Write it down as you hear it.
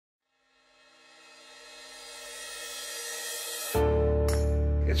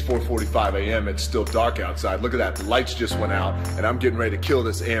It's 4:45 a.m. It's still dark outside. Look at that. The lights just went out, and I'm getting ready to kill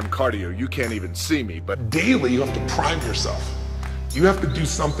this AM cardio. You can't even see me, but daily you have to prime yourself. You have to do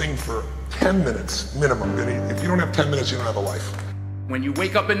something for 10 minutes minimum. If you don't have 10 minutes, you don't have a life. When you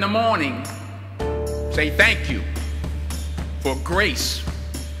wake up in the morning, say thank you for grace.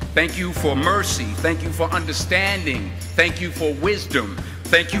 Thank you for mercy. Thank you for understanding. Thank you for wisdom.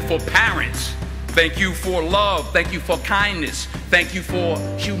 Thank you for parents. Thank you for love. Thank you for kindness. Thank you for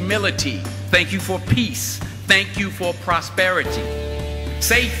humility. Thank you for peace. Thank you for prosperity.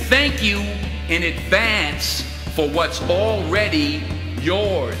 Say thank you in advance for what's already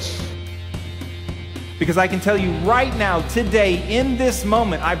yours. Because I can tell you right now, today, in this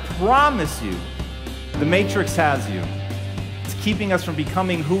moment, I promise you, the Matrix has you. It's keeping us from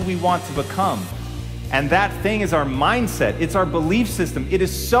becoming who we want to become. And that thing is our mindset. It's our belief system. It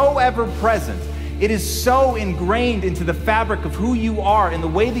is so ever present. It is so ingrained into the fabric of who you are and the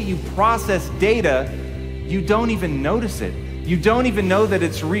way that you process data, you don't even notice it. You don't even know that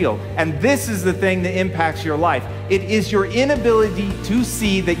it's real. And this is the thing that impacts your life. It is your inability to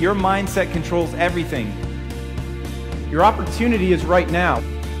see that your mindset controls everything. Your opportunity is right now.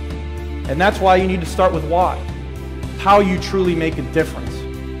 And that's why you need to start with why. How you truly make a difference.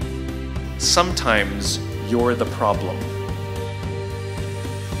 Sometimes you're the problem.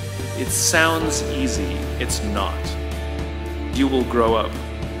 It sounds easy, it's not. You will grow up.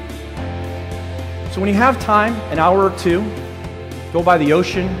 So when you have time, an hour or two, go by the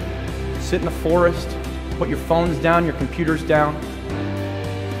ocean, sit in the forest, put your phones down, your computers down.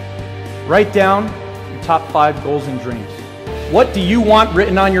 Write down your top 5 goals and dreams. What do you want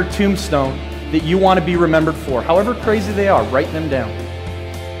written on your tombstone that you want to be remembered for? However crazy they are, write them down.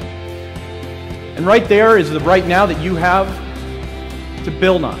 And right there is the right now that you have to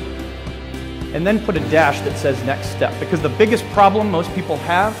build on. And then put a dash that says next step. Because the biggest problem most people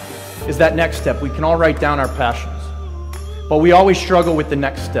have is that next step. We can all write down our passions, but we always struggle with the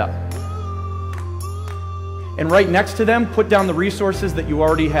next step. And right next to them, put down the resources that you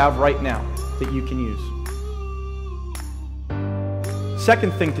already have right now that you can use.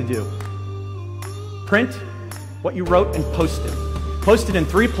 Second thing to do, print what you wrote and post it. Post it in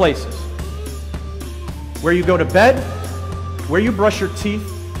 3 places. Where you go to bed, where you brush your teeth,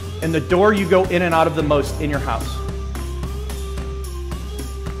 and the door you go in and out of the most in your house.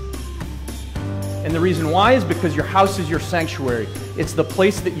 And the reason why is because your house is your sanctuary. It's the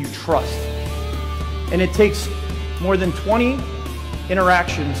place that you trust. And it takes more than 20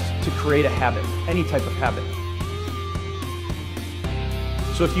 interactions to create a habit, any type of habit.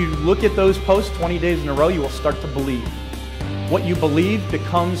 So if you look at those posts 20 days in a row, you will start to believe. What you believe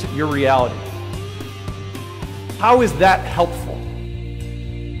becomes your reality. How is that helpful?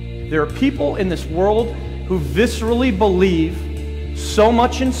 There are people in this world who viscerally believe so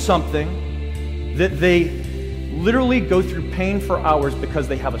much in something that they literally go through pain for hours because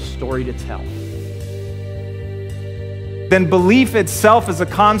they have a story to tell. Then belief itself is a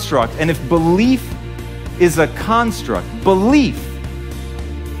construct. And if belief is a construct,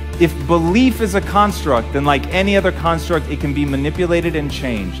 if belief is a construct, then like any other construct, it can be manipulated and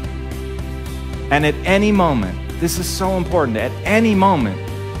changed. And at any moment, this is so important, at any moment,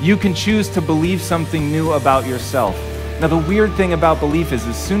 you can choose to believe something new about yourself. Now, the weird thing about belief is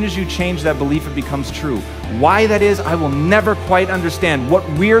as soon as you change that belief, it becomes true. Why that is, I will never quite understand. What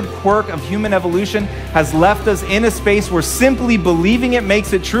weird quirk of human evolution has left us in a space where simply believing it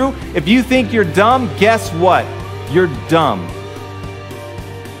makes it true? If you think you're dumb, guess what? You're dumb.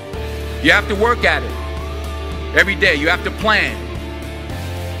 You have to work at it every day. You have to plan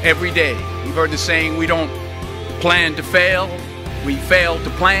every day. You've heard the saying, we don't plan to fail, we fail to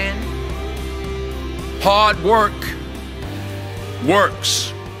plan. Hard work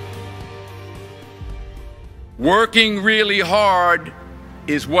works. Working really hard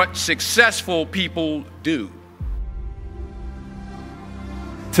is what successful people do.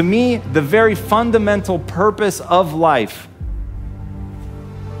 To me, the very fundamental purpose of life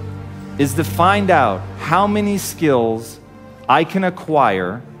is to find out how many skills I can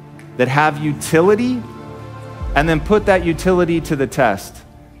acquire that have utility and then put that utility to the test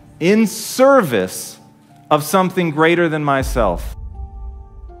in service of something greater than myself.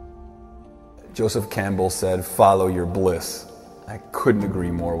 Joseph Campbell said, "Follow your bliss." I couldn't agree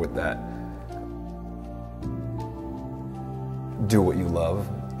more with that. Do what you love,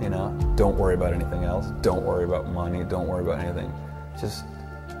 you know? Don't worry about anything else. Don't worry about money. Don't worry about anything. Just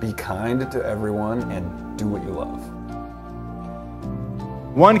be kind to everyone and do what you love.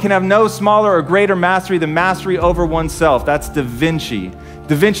 One can have no smaller or greater mastery than mastery over oneself. That's Da Vinci.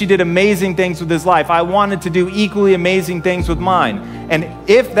 Da Vinci did amazing things with his life. I wanted to do equally amazing things with mine. And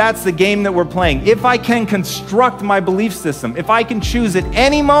if that's the game that we're playing, if I can construct my belief system, if I can choose at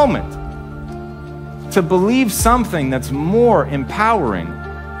any moment to believe something that's more empowering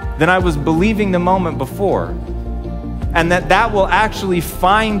than I was believing the moment before, and that will actually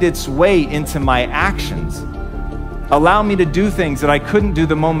find its way into my actions, allow me to do things that I couldn't do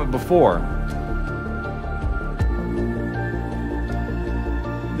the moment before.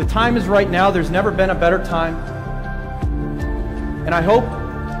 The time is right now. There's never been a better time. And I hope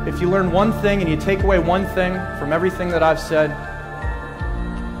if you learn one thing and you take away one thing from everything that I've said,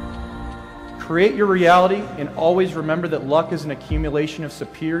 create your reality and always remember that luck is an accumulation of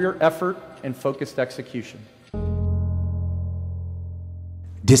superior effort and focused execution.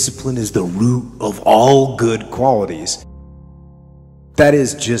 Discipline is the root of all good qualities. That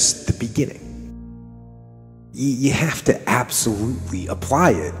is just the beginning. You have to absolutely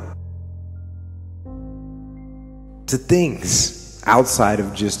apply it to things outside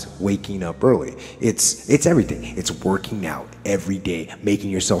of just waking up early. It's everything. It's working out every day,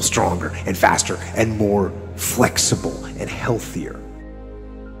 making yourself stronger and faster and more flexible and healthier.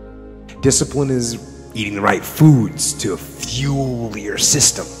 Discipline is eating the right foods to fuel your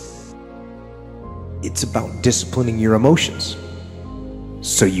system. It's about disciplining your emotions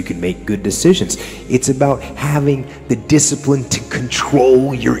so you can make good decisions. It's about having the discipline to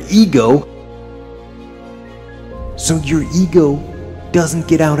control your ego so your ego doesn't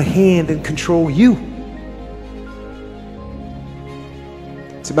get out of hand and control you.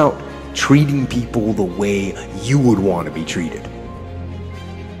 It's about treating people the way you would want to be treated.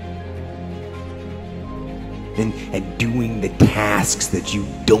 And doing the tasks that you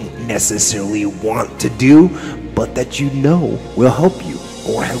don't necessarily want to do, but that you know will help you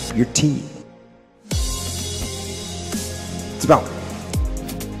or help your team. It's about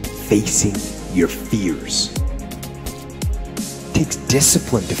facing your fears. It takes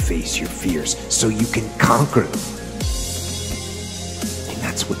discipline to face your fears so you can conquer them. And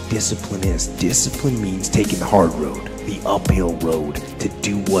that's what discipline is. Discipline means taking the hard road, the uphill road, to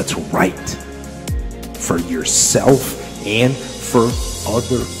do what's right for yourself and for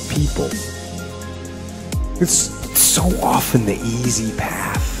other people. It's so often the easy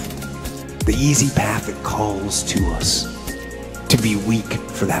path that calls to us to be weak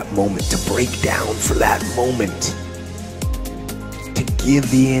for that moment, to break down for that moment, to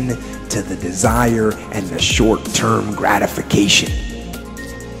give in to the desire and the short-term gratification.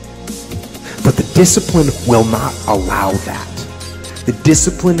 But the discipline will not allow that. The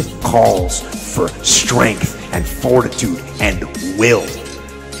discipline calls for strength and fortitude and will.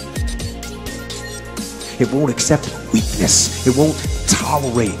 It won't accept weakness. It won't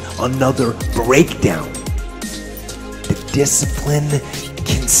tolerate another breakdown. The discipline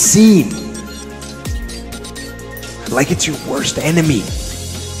can seem like it's your worst enemy.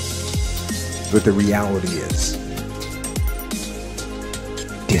 But the reality is,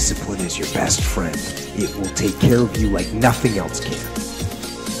 discipline is your best friend. It will take care of you like nothing else can.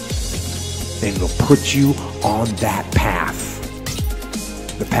 And it'll put you on that path.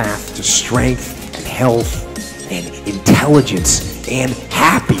 The path to strength and health and intelligence and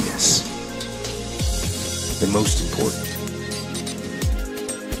happiness. The most important,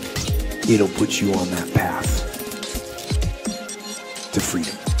 it'll put you on that path to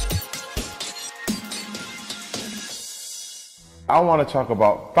freedom. I want to talk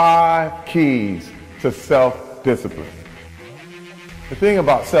about 5 keys to self-discipline. The thing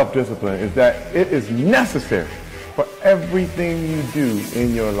about self-discipline is that it is necessary for everything you do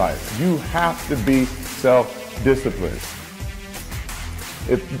in your life. You have to be self-disciplined.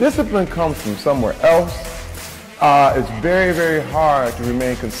 If discipline comes from somewhere else, it's very, very hard to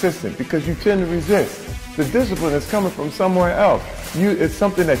remain consistent because you tend to resist. The discipline is coming from somewhere else. It's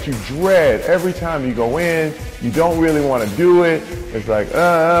something that you dread every time you go in. You don't really want to do it. It's like,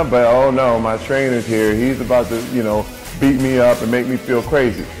 but oh no, my trainer's here. He's about to, beat me up and make me feel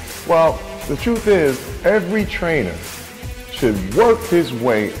crazy. Well, the truth is, every trainer should work his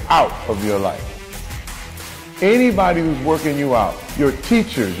way out of your life. Anybody who's working you out, your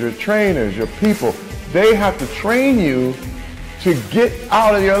teachers, your trainers, your people, they have to train you to get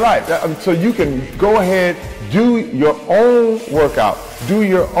out of your life. So you can go ahead, do your own workout, do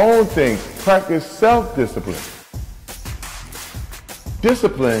your own thing, practice self-discipline.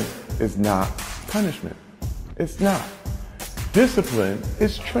 Discipline is not punishment. It's not. Discipline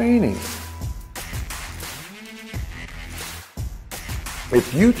is training.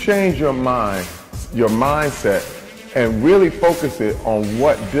 If you change your mindset and really focus it on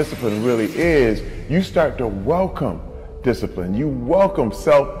what discipline really is, you start to welcome discipline. You welcome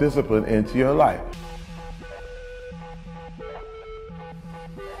self-discipline into your life.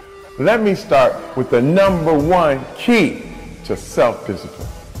 Let me start with the number one key to self-discipline.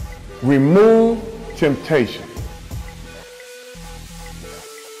 Remove temptation.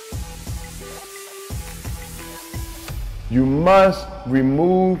 You must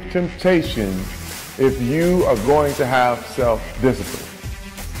remove temptation if you are going to have self-discipline.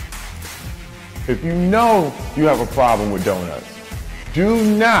 If you know you have a problem with donuts, do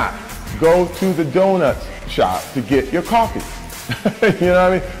not go to the donut shop to get your coffee. You know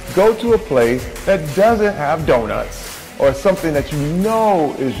what I mean? Go to a place that doesn't have donuts or something that you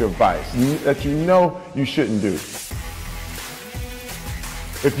know is your vice, that you know you shouldn't do.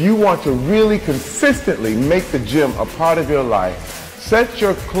 If you want to really consistently make the gym a part of your life, set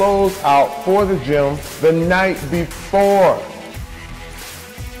your clothes out for the gym the night before.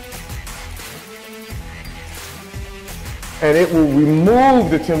 And it will remove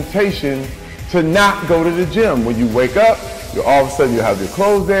the temptation to not go to the gym. When you wake up, all of a sudden you have your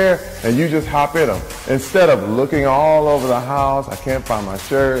clothes there and you just hop in them. Instead of looking all over the house, I can't find my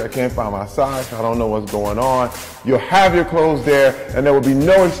shirt, I can't find my socks, I don't know what's going on. You'll have your clothes there and there will be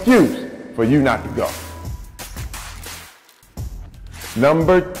no excuse for you not to go.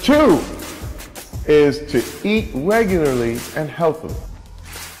 Number 2 is to eat regularly and healthily.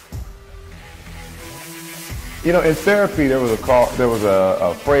 You know, in therapy, there was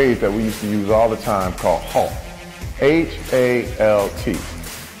a phrase that we used to use all the time called HALT. H-A-L-T.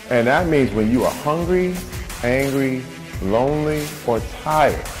 And that means when you are hungry, angry, lonely, or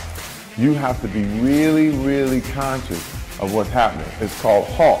tired, you have to be really, really conscious of what's happening. It's called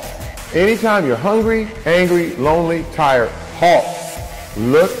HALT. Anytime you're hungry, angry, lonely, tired, HALT.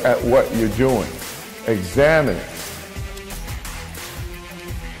 Look at what you're doing. Examine it.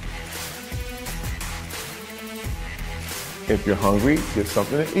 If you're hungry, get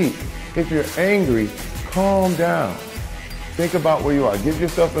something to eat. If you're angry, calm down. Think about where you are. Get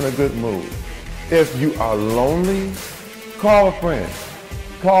yourself in a good mood. If you are lonely, call a friend.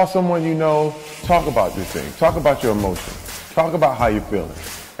 Call someone you know. Talk about your thing. Talk about your emotions. Talk about how you're feeling.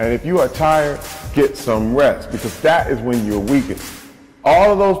 And if you are tired, get some rest, because that is when you're weakest.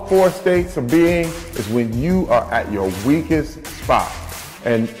 All of those 4 states of being is when you are at your weakest spot.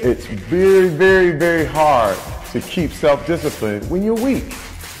 And it's very, very, very hard to keep self-discipline when you're weak.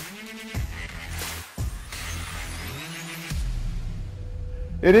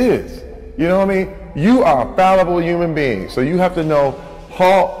 It is. You know what I mean? You are a fallible human being, so you have to know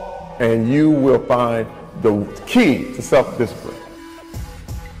HALT, and you will find the key to self-discipline.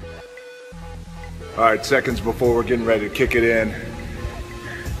 All right, seconds before we're getting ready to kick it in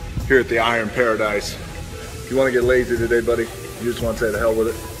here at the Iron Paradise. You want to get lazy today, buddy? You just want to say the hell with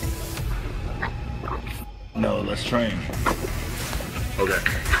it? No, let's train. Okay.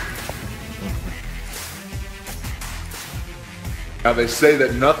 Now they say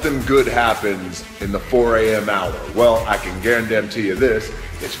that nothing good happens in the 4 a.m. hour. Well, I can guarantee you this.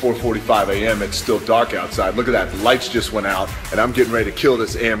 It's 4:45 a.m. It's still dark outside. Look at that. The lights just went out, and I'm getting ready to kill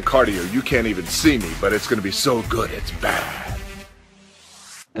this AM cardio. You can't even see me, but it's going to be so good. It's bad.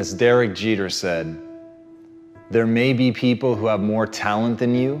 As Derek Jeter said, there may be people who have more talent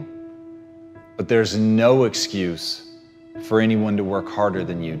than you, but there's no excuse for anyone to work harder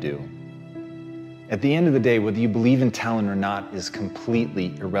than you do. At the end of the day, whether you believe in talent or not is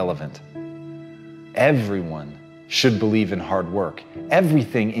completely irrelevant. Everyone should believe in hard work.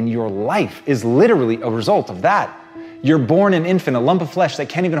 Everything in your life is literally a result of that. You're born an infant, a lump of flesh that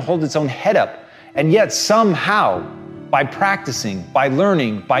can't even hold its own head up. And yet somehow, by practicing, by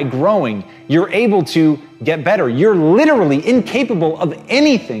learning, by growing, you're able to get better. You're literally incapable of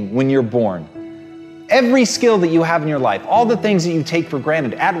anything when you're born. Every skill that you have in your life, all the things that you take for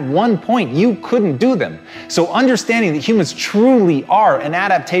granted, at one point you couldn't do them. So understanding that humans truly are an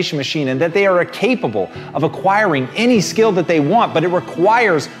adaptation machine and that they are capable of acquiring any skill that they want, but it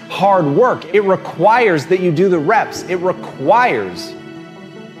requires hard work. It requires that you do the reps. It requires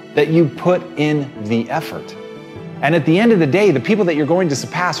that you put in the effort. And at the end of the day, the people that you're going to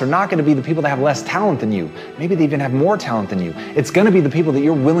surpass are not going to be the people that have less talent than you. Maybe they even have more talent than you. It's going to be the people that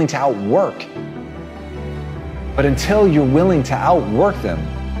you're willing to outwork. But until you're willing to outwork them,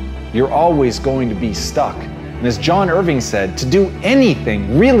 you're always going to be stuck. And as John Irving said, to do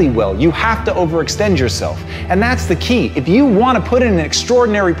anything really well, you have to overextend yourself. And that's the key. If you want to put in an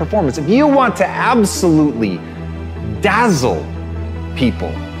extraordinary performance, if you want to absolutely dazzle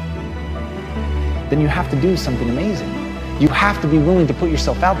people, then you have to do something amazing. You have to be willing to put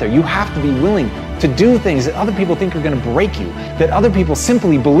yourself out there. You have to be willing to do things that other people think are going to break you, that other people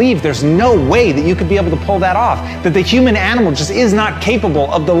simply believe there's no way that you could be able to pull that off, that the human animal just is not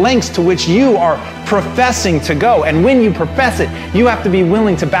capable of the lengths to which you are professing to go. And when you profess it, you have to be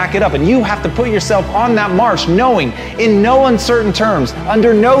willing to back it up, and you have to put yourself on that march knowing in no uncertain terms,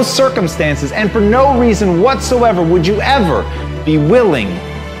 under no circumstances, and for no reason whatsoever would you ever be willing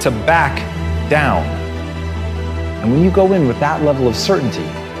to back down. And when you go in with that level of certainty,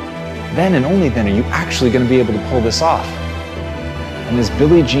 then and only then are you actually going to be able to pull this off. And as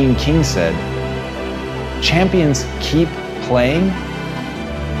Billie Jean King said, champions keep playing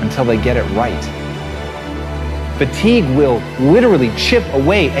until they get it right. Fatigue will literally chip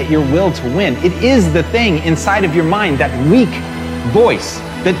away at your will to win. It is the thing inside of your mind, that weak voice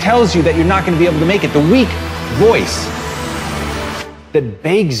that tells you that you're not going to be able to make it. The weak voice that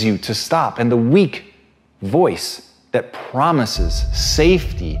begs you to stop, and the weak voice that promises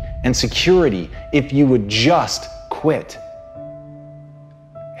safety and security if you would just quit.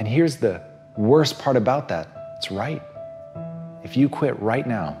 And here's the worst part about that. It's right. If you quit right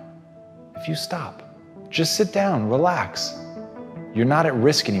now, if you stop, just sit down, relax. You're not at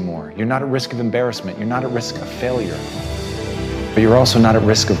risk anymore. You're not at risk of embarrassment. You're not at risk of failure. But you're also not at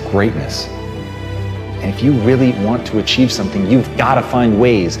risk of greatness. And if you really want to achieve something, you've got to find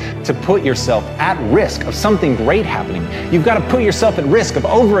ways to put yourself at risk of something great happening. You've got to put yourself at risk of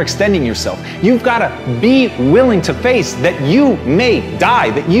overextending yourself. You've got to be willing to face that you may die,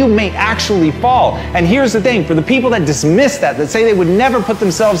 that you may actually fall. And here's the thing, for the people that dismiss that say they would never put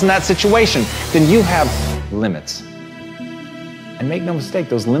themselves in that situation, then you have limits. And make no mistake,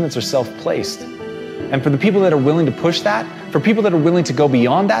 those limits are self-placed. And for the people that are willing to push that, for people that are willing to go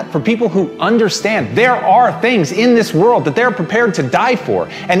beyond that, for people who understand there are things in this world that they're prepared to die for,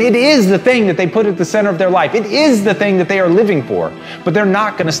 and it is the thing that they put at the center of their life. It is the thing that they are living for, but they're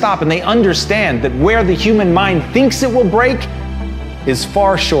not going to stop, and they understand that where the human mind thinks it will break is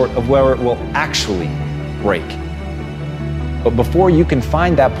far short of where it will actually break. But before you can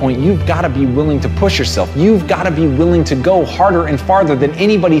find that point, you've got to be willing to push yourself. You've got to be willing to go harder and farther than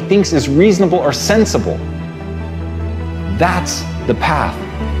anybody thinks is reasonable or sensible. That's the path.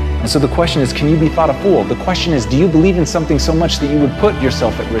 And so the question is, can you be thought a fool? The question is, do you believe in something so much that you would put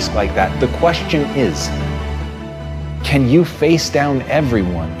yourself at risk like that? The question is, can you face down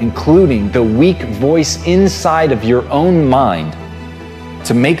everyone, including the weak voice inside of your own mind,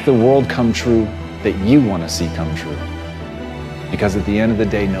 to make the world come true that you want to see come true? Because at the end of the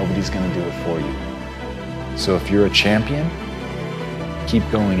day, nobody's going to do it for you. So if you're a champion, keep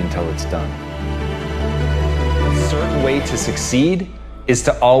going until it's done. A certain way to succeed is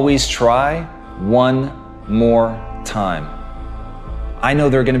to always try one more time. I know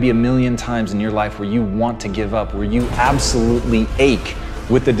there are going to be a million times in your life where you want to give up, where you absolutely ache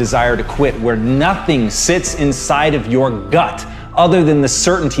with the desire to quit, where nothing sits inside of your gut other than the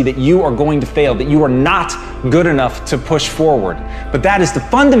certainty that you are going to fail, that you are not good enough to push forward. But that is to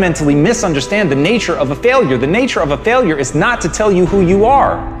fundamentally misunderstand the nature of a failure. The nature of a failure is not to tell you who you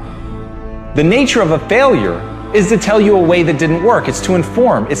are. The nature of a failure is to tell you a way that didn't work. It's to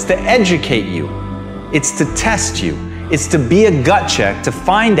inform. It's to educate you. It's to test you. It's to be a gut check to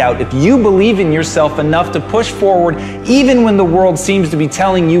find out if you believe in yourself enough to push forward even when the world seems to be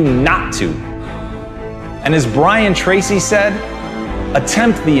telling you not to. And as Brian Tracy said,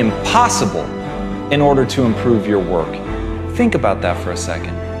 attempt the impossible in order to improve your work. Think about that for a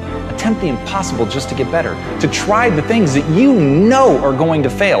second. Attempt the impossible just to get better. To try the things that you know are going to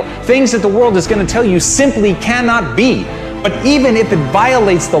fail. Things that the world is going to tell you simply cannot be. But even if it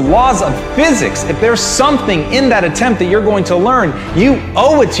violates the laws of physics, if there's something in that attempt that you're going to learn, you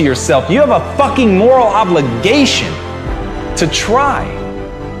owe it to yourself. You have a fucking moral obligation to try.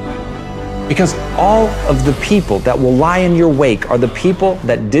 Because all of the people that will lie in your wake are the people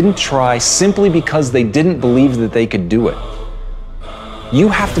that didn't try simply because they didn't believe that they could do it. You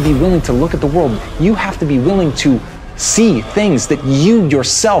have to be willing to look at the world. You have to be willing to see things that you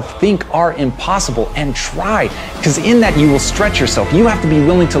yourself think are impossible and try, because in that you will stretch yourself. You have to be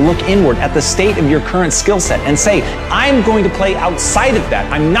willing to look inward at the state of your current skill set and say, I'm going to play outside of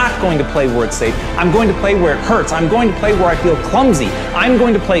that. I'm not going to play where it's safe. I'm going to play where it hurts. I'm going to play where I feel clumsy. I'm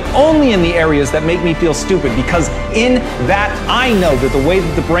going to play only in the areas that make me feel stupid, because in that I know that the way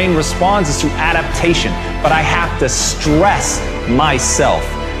that the brain responds is through adaptation, but I have to stress myself.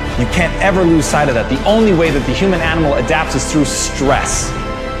 You can't ever lose sight of that. The only way that the human animal adapts is through stress.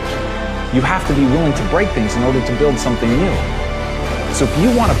 You have to be willing to break things in order to build something new. So if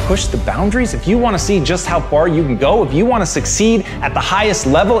you want to push the boundaries, if you want to see just how far you can go, if you want to succeed at the highest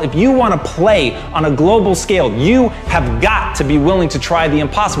level, if you want to play on a global scale, you have got to be willing to try the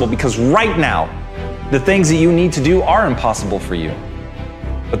impossible, because right now, the things that you need to do are impossible for you,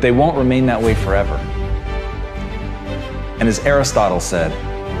 but they won't remain that way forever. And as Aristotle said,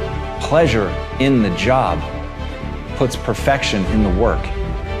 pleasure in the job puts perfection in the work.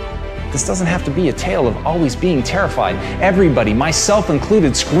 This doesn't have to be a tale of always being terrified. Everybody, myself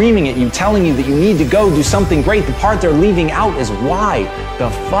included, screaming at you, telling you that you need to go do something great. The part they're leaving out is why the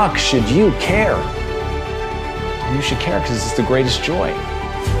fuck should you care? You should care because it's the greatest joy.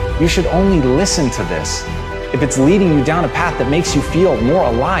 You should only listen to this if it's leading you down a path that makes you feel more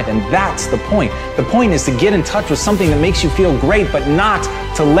alive, and that's the point. The point is to get in touch with something that makes you feel great, but not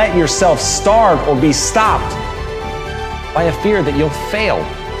to let yourself starve or be stopped by a fear that you'll fail,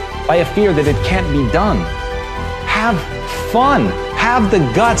 by a fear that it can't be done. Have fun. Have the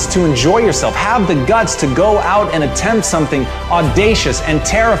guts to enjoy yourself. Have the guts to go out and attempt something audacious and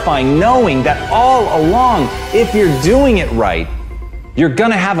terrifying, knowing that all along, if you're doing it right, you're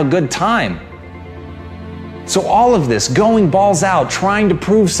gonna have a good time. So all of this, going balls out, trying to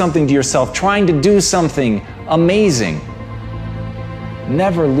prove something to yourself, trying to do something amazing,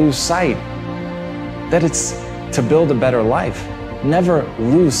 never lose sight that it's to build a better life. Never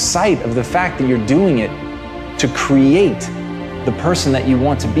lose sight of the fact that you're doing it to create the person that you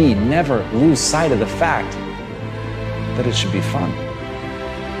want to be. Never lose sight of the fact that it should be fun.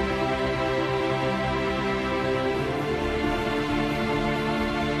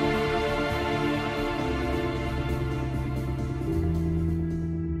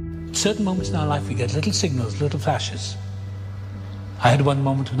 Certain moments in our life we get little signals, little flashes. I had one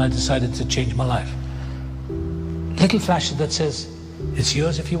moment when I decided to change my life. Little flashes that says, it's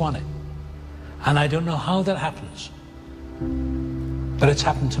yours if you want it. And I don't know how that happens, but it's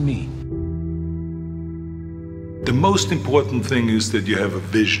happened to me. The most important thing is that you have a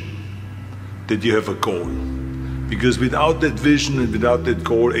vision, that you have a goal. Because without that vision and without that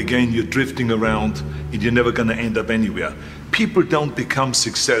goal, again, you're drifting around and you're never gonna end up anywhere. People don't become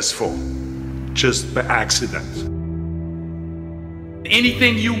successful just by accident.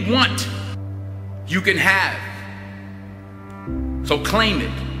 Anything you want, you can have. So claim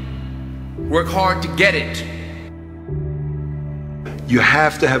it. Work hard to get it. You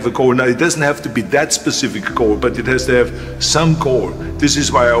have to have a goal. Now, it doesn't have to be that specific goal, but it has to have some goal. This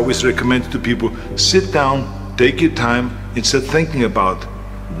is why I always recommend to people, sit down, take your time, and start thinking about,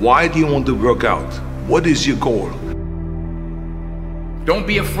 why do you want to work out? What is your goal? Don't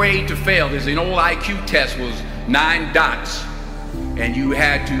be afraid to fail. There's an old IQ test, was 9 dots. And you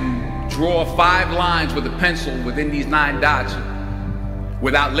had to draw 5 lines with a pencil within these 9 dots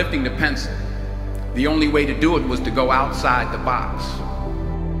without lifting the pencil. The only way to do it was to go outside the box.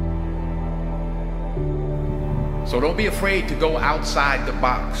 So don't be afraid to go outside the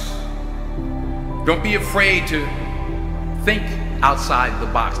box. Don't be afraid to think outside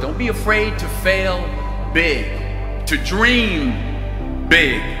the box. Don't be afraid to fail big, to dream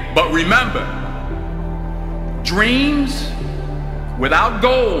big. But remember, dreams without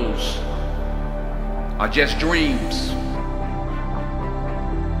goals are just dreams.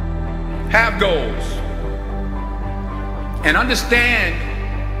 Have goals and understand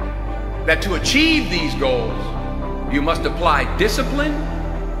that to achieve these goals, you must apply discipline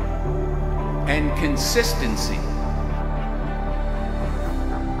and consistency.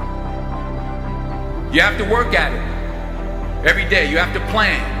 You have to work at it every day. You have to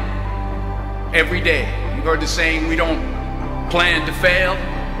plan every day. You've heard the saying, we don't plan to fail,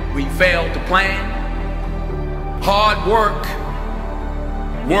 we fail to plan. Hard work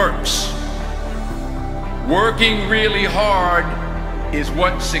works. Working really hard is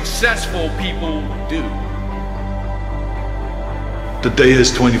what successful people do. The day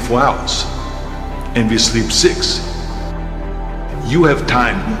has 24 hours and we sleep 6. You have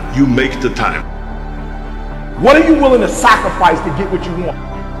time, you make the time. What are you willing to sacrifice to get what you want?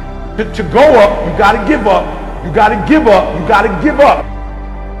 To go up, you gotta give up. You gotta give up. You gotta give up.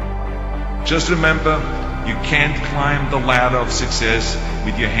 Just remember, you can't climb the ladder of success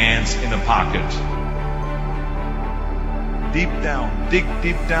with your hands in a pocket. Deep down, dig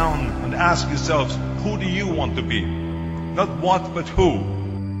deep down and ask yourselves, who do you want to be? Not what, but who.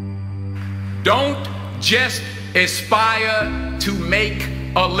 Don't just aspire to make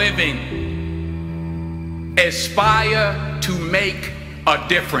a living. Aspire to make a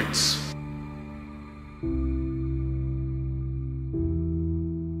difference.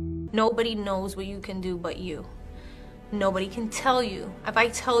 Nobody knows what you can do but you. Nobody can tell you. If I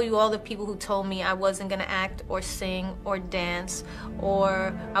tell you all the people who told me I wasn't gonna act or sing or dance,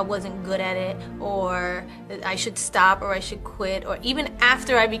 or I wasn't good at it, or that I should stop or I should quit, or even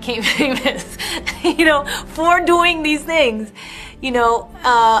after I became famous, you know, for doing these things, you know,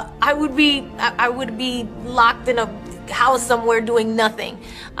 I would be locked in a house somewhere doing nothing.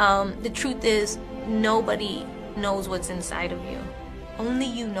 The truth is, nobody knows what's inside of you. Only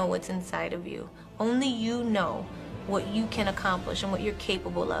you know what's inside of you. Only you know what you can accomplish and what you're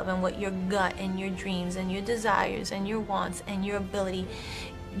capable of, and what your gut and your dreams and your desires and your wants and your ability,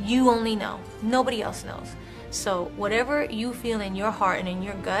 you only know. Nobody else knows. So whatever you feel in your heart and in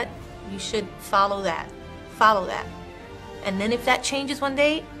your gut, you should follow that. Follow that. And then if that changes one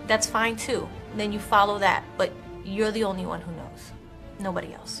day, that's fine too. Then you follow that. But you're the only one who knows.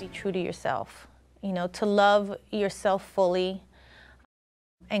 Nobody else. Be true to yourself. You know, to love yourself fully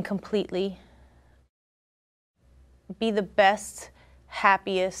and completely. Be the best,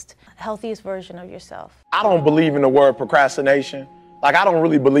 happiest, healthiest version of yourself. I don't believe in the word procrastination. Like, I don't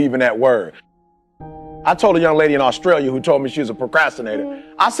really believe in that word. I told a young lady in Australia who told me she was a procrastinator.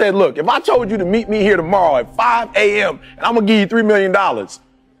 I said, look, if I told you to meet me here tomorrow at 5 a.m. and I'm going to give you $3 million,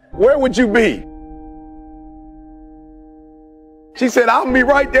 where would you be? She said, I'll be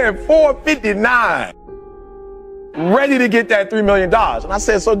right there at 4:59, ready to get that $3 million. And I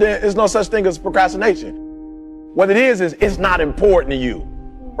said, so then there's no such thing as procrastination. What it is it's not important to you,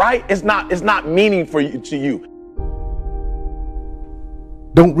 right? It's not meaningful to you.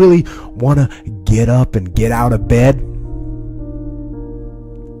 Don't really want to get up and get out of bed?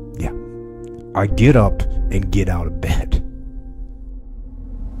 Yeah, I get up and get out of bed.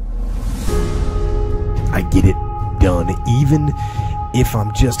 I get it done, even if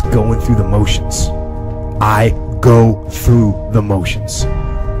I'm just going through the motions. I go through the motions.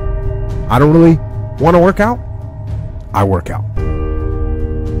 I don't really want to work out. I work out.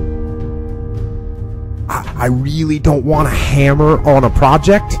 I really don't want to hammer on a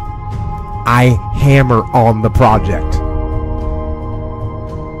project. I hammer on the project.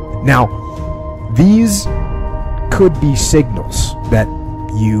 Now, these could be signals that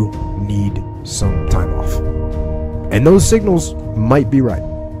you need some time off. And those signals might be right.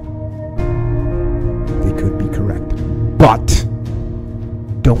 They could be correct. But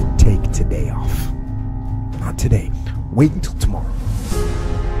don't take today off. Not today. Wait until tomorrow.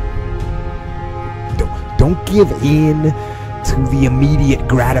 Don't give in to the immediate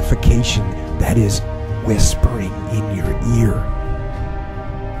gratification that is whispering in your ear.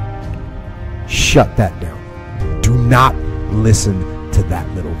 Shut that down. Do not listen to that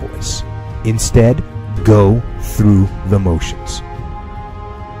little voice. Instead, go through the motions.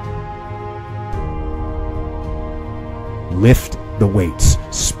 Lift the weights,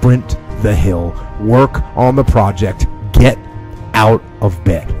 sprint the hill, work on the project, get out of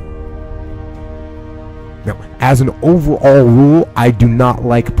bed. Now, as an overall rule, I do not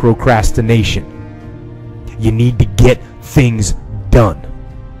like procrastination. You need to get things done.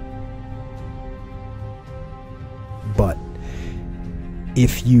 But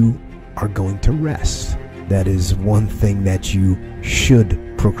if you are going to rest, that is one thing that you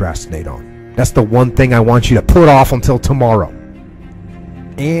should procrastinate on. That's the one thing I want you to put off until tomorrow.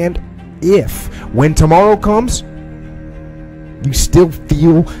 And if, when tomorrow comes, you still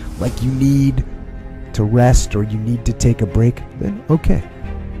feel like you need to rest or you need to take a break, then okay.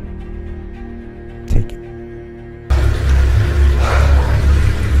 Take it.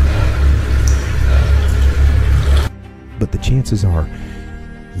 But the chances are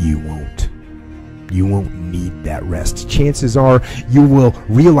you won't. You won't need that rest. Chances are you will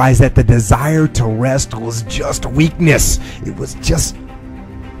realize that the desire to rest was just weakness. It was just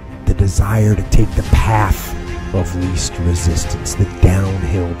the desire to take the path of least resistance, the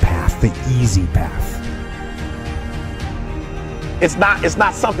downhill path, the easy path. It's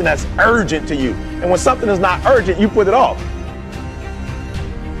not something that's urgent to you. And when something is not urgent, you put it off.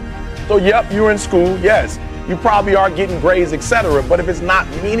 So yep, you're in school, yes. You probably are getting grades, etc. But if it's not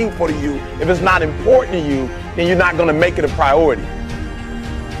meaningful to you, if it's not important to you, then you're not going to make it a priority.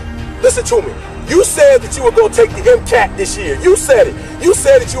 Listen to me. You said that you were going to take the MCAT this year. You said it. You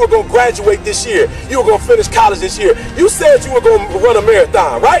said that you were going to graduate this year. You were going to finish college this year. You said you were going to run a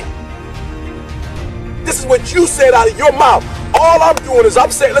marathon, right? This is what you said out of your mouth. All I'm doing is I'm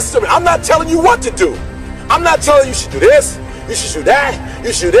saying, listen to me, I'm not telling you what to do. I'm not telling you should do this, you should do that,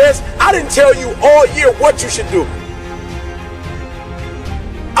 you should do this. I didn't tell you all year what you should do.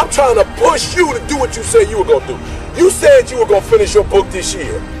 I'm trying to push you to do what you said you were going to do. You said you were going to finish your book this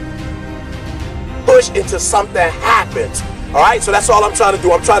year. Push until something happens. All right, so that's all I'm trying to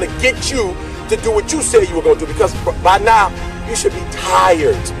do. I'm trying to get you to do what you said you were going to do, because by now you should be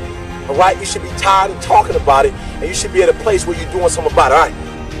tired. All right? You should be tired of talking about it, and you should be at a place where you're doing something about it. All right?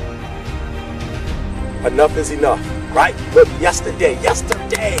 Enough is enough, right? Look, yesterday,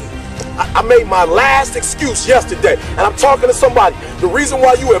 I made my last excuse yesterday, and I'm talking to somebody. The reason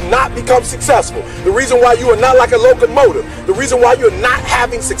why you have not become successful, the reason why you are not like a locomotive, the reason why you're not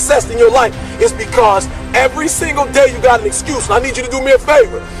having success in your life is because every single day you got an excuse. And I need you to do me a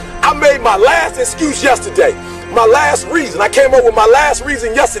favor. I made my last excuse yesterday. My last reason. I came up with my last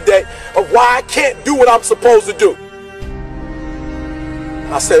reason yesterday of why I can't do what I'm supposed to do.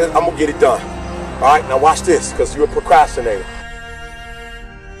 I said, I'm going to get it done. All right, now watch this, because you're a procrastinator.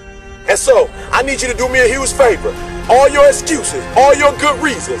 And so, I need you to do me a huge favor. All your excuses, all your good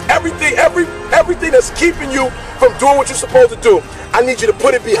reasons, everything that's keeping you from doing what you're supposed to do, I need you to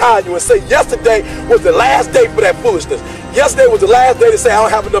put it behind you and say, yesterday was the last day for that foolishness. Yesterday was the last day to say, I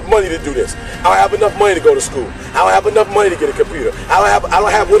don't have enough money to do this. I don't have enough money to go to school. I don't have enough money to get a computer. I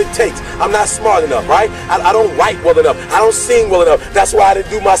don't have what it takes. I'm not smart enough, right? I don't write well enough. I don't sing well enough. That's why I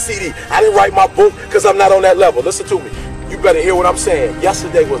didn't do my CD. I didn't write my book because I'm not on that level. Listen to me. You better hear what I'm saying.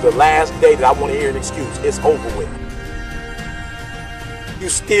 Yesterday was the last day that I want to hear an excuse. It's over with. You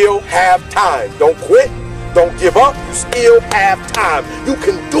still have time. Don't quit. Don't give up. You still have time. You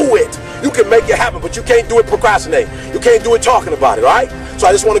can do it. You can make it happen, but you can't do it procrastinating. You can't do it talking about it, all right? So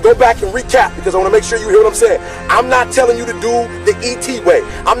I just want to go back and recap, because I want to make sure you hear what I'm saying. I'm not telling you to do the ET way.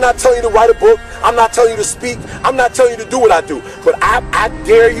 I'm not telling you to write a book. I'm not telling you to speak. I'm not telling you to do what I do. But I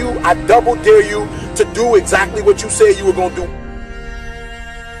dare you, I double dare you to do exactly what you said you were going to do.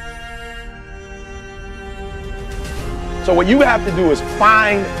 So what you have to do is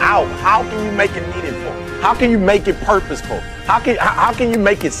find out, how can you make it meaningful? How can you make it purposeful? How can you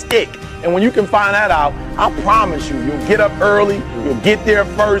make it stick? And when you can find that out, I promise you, you'll get up early, you'll get there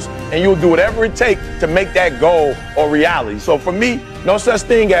first, and you'll do whatever it takes to make that goal a reality. So for me, no such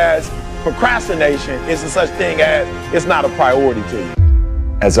thing as procrastination. It's such thing as it's not a priority to you.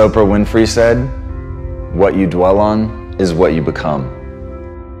 As Oprah Winfrey said, what you dwell on is what you become.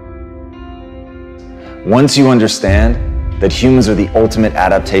 Once you understand that humans are the ultimate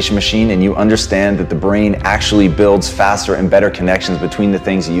adaptation machine, and you understand that the brain actually builds faster and better connections between the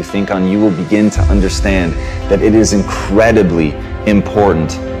things that you think on, you will begin to understand that it is incredibly important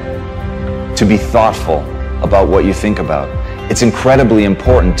to be thoughtful about what you think about. It's incredibly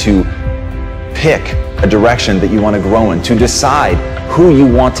important to pick a direction that you want to grow in, to decide who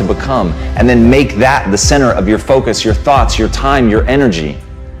you want to become, and then make that the center of your focus, your thoughts, your time, your energy.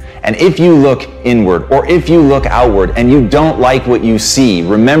 And if you look inward, or if you look outward and you don't like what you see,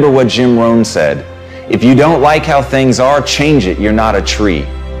 remember what Jim Rohn said. If you don't like how things are, change it. You're not a tree.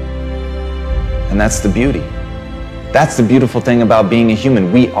 And that's the beauty. That's the beautiful thing about being a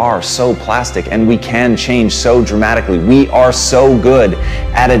human. We are so plastic, and we can change so dramatically. We are so good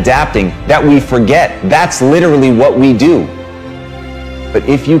at adapting that we forget that's literally what we do. But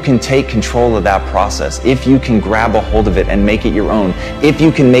if you can take control of that process, if you can grab a hold of it and make it your own, if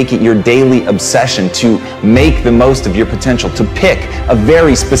you can make it your daily obsession to make the most of your potential, to pick a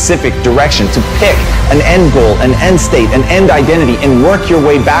very specific direction, to pick an end goal, an end state, an end identity, and work your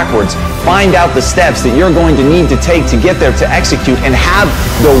way backwards, find out the steps that you're going to need to take to get there, to execute, and have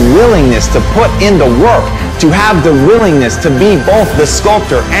the willingness to put in the work, to have the willingness to be both the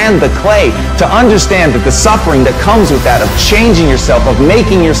sculptor and the clay, to understand that the suffering that comes with that, of changing yourself, of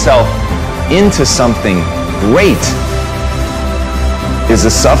making yourself into something great, is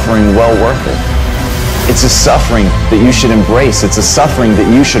a suffering well worth it. It's a suffering that you should embrace. It's a suffering that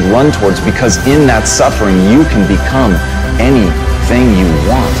you should run towards, because in that suffering you can become anything you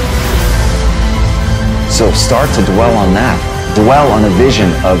want. So start to dwell on that. Dwell on a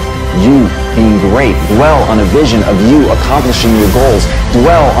vision of you being great. Dwell on a vision of you accomplishing your goals.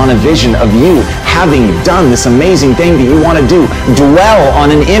 Dwell on a vision of you having done this amazing thing that you want to do. Dwell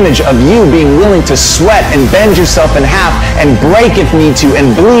on an image of you being willing to sweat and bend yourself in half and break if need to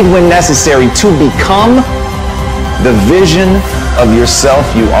and bleed when necessary to become the vision of yourself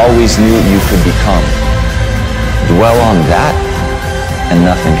you always knew you could become. Dwell on that, and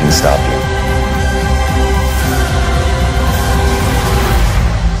nothing can stop you.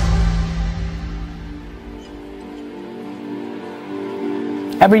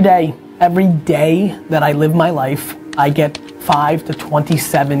 Every day that I live my life, I get 5 to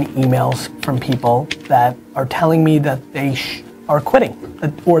 27 emails from people that are telling me that they are quitting,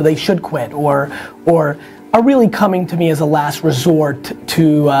 or they should quit, or are really coming to me as a last resort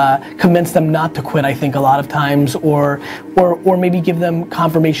to convince them not to quit, I think, a lot of times, or maybe give them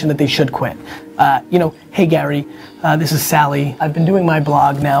confirmation that they should quit. You know, hey Gary, this is Sally. I've been doing my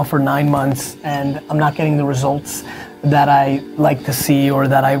blog now for 9 months and I'm not getting the results that I like to see or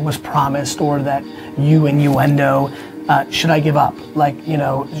that I was promised or that you innuendo. Should I give up? Like, you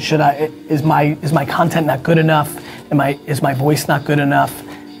know, is my content not good enough? Is my voice not good enough?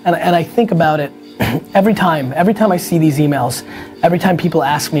 And I think about it every time I see these emails, every time people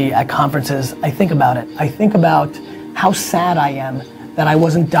ask me at conferences, I think about it. I think about how sad I am that I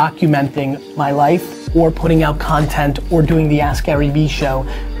wasn't documenting my life or putting out content or doing the Ask Gary Vee show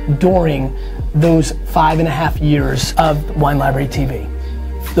during those 5.5 years of Wine Library TV.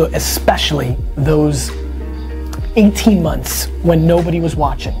 Especially those 18 months when nobody was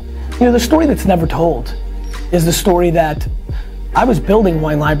watching. You know, the story that's never told is the story that I was building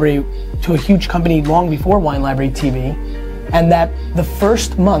Wine Library to a huge company long before Wine Library TV, and that the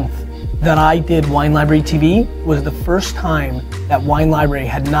first month that I did Wine Library TV was the first time that Wine Library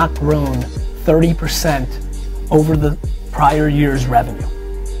had not grown 30% over the prior year's revenue.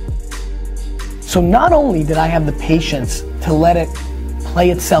 So not only did I have the patience to let it play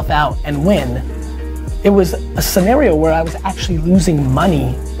itself out and win, it was a scenario where I was actually losing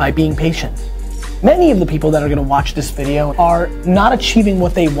money by being patient. Many of the people that are gonna watch this video are not achieving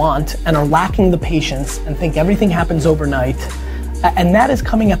what they want and are lacking the patience and think everything happens overnight. And that is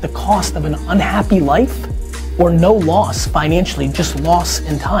coming at the cost of an unhappy life or no loss financially, just loss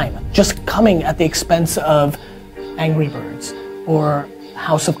in time. Just coming at the expense of Angry Birds or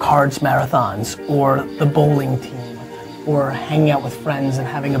House of Cards marathons or the bowling team or hanging out with friends and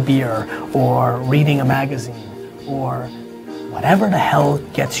having a beer or reading a magazine or whatever the hell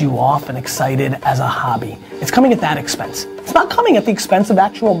gets you off and excited as a hobby. It's coming at that expense. It's not coming at the expense of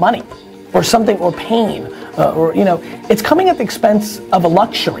actual money or something or pain or, you know, it's coming at the expense of a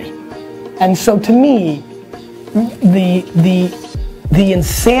luxury. And so to me, the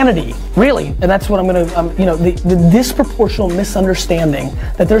insanity, really, and that's what I'm gonna, you know, the disproportional misunderstanding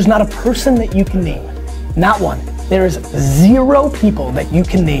that there's not a person that you can name, not one. There is 0 people that you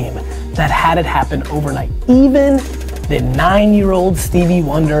can name that had it happen overnight. Even the 9-year-old Stevie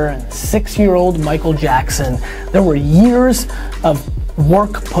Wonder and 6-year-old Michael Jackson, there were years of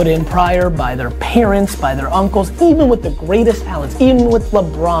work put in prior by their parents, by their uncles, even with the greatest talents, even with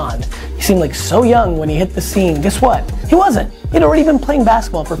LeBron. He seemed like so young when he hit the scene. Guess what? He wasn't. He'd already been playing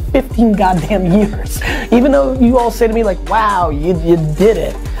basketball for 15 goddamn years. Even though you all say to me like, wow, you did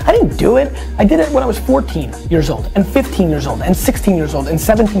it. I didn't do it. I did it when I was 14 years old, and 15 years old, and 16 years old, and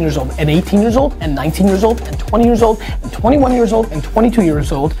 17 years old, and 18 years old, and 19 years old, and 20 years old, and 21 years old, and 22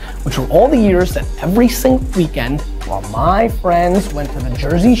 years old, which were all the years that every single weekend, while my friends went to the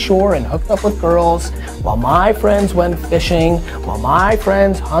Jersey Shore and hooked up with girls, while my friends went fishing, while my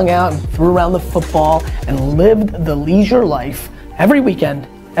friends hung out and threw around the football and lived the leisure life, every weekend,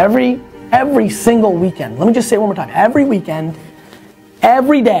 every single weekend. Let me just say it one more time. Every weekend,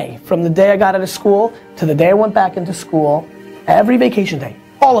 every day, from the day I got out of school to the day I went back into school, every vacation day,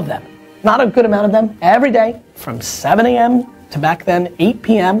 all of them, not a good amount of them, every day from 7 a.m. to back then 8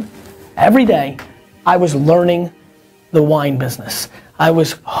 p.m., every day, I was learning the wine business. I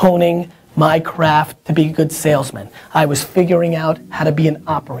was honing my craft to be a good salesman. I was figuring out how to be an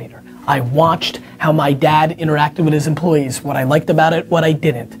operator. I watched how my dad interacted with his employees, what I liked about it, what I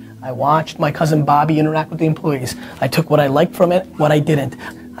didn't. I watched my cousin Bobby interact with the employees. I took what I liked from it, what I didn't.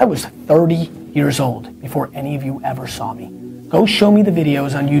 I was 30 years old before any of you ever saw me. Go show me the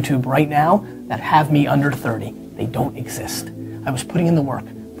videos on YouTube right now that have me under 30. They don't exist. I was putting in the work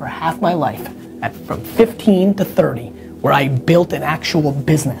for half my life, from 15 to 30, where I built an actual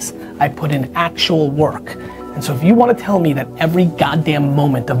business. I put in actual work. And so if you want to tell me that every goddamn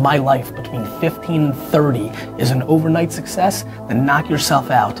moment of my life between 15 and 30 is an overnight success, then knock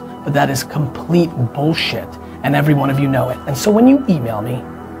yourself out. But that is complete bullshit, and every one of you know it. And so when you email me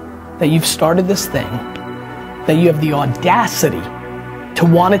that you've started this thing, that you have the audacity to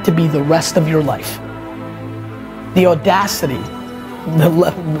want it to be the rest of your life, the audacity,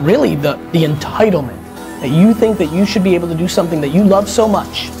 really the entitlement, that you think that you should be able to do something that you love so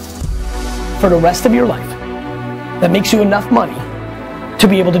much for the rest of your life, that makes you enough money to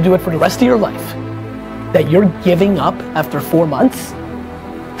be able to do it for the rest of your life, that you're giving up after 4 months,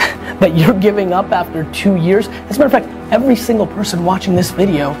 that you're giving up after 2 years. As a matter of fact, every single person watching this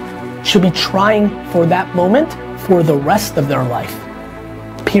video should be trying for that moment for the rest of their life,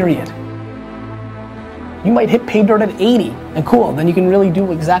 period. You might hit pay dirt at 80, and cool, then you can really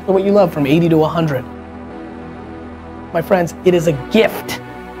do exactly what you love from 80 to 100. My friends, it is a gift.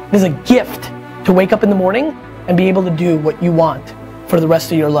 It is a gift to wake up in the morning and be able to do what you want for the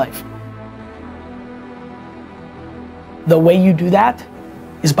rest of your life. The way you do that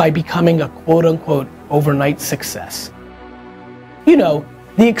is by becoming a quote-unquote overnight success. You know,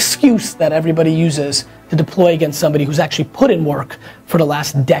 the excuse that everybody uses to deploy against somebody who's actually put in work for the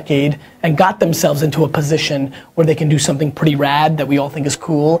last decade and got themselves into a position where they can do something pretty rad that we all think is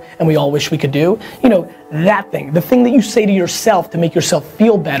cool and we all wish we could do. You know, that thing, the thing that you say to yourself to make yourself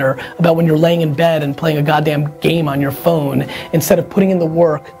feel better about when you're laying in bed and playing a goddamn game on your phone instead of putting in the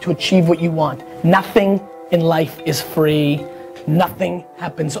work to achieve what you want. Nothing in life is free. Nothing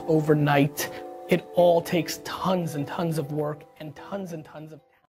happens overnight. It all takes tons and tons of work and tons of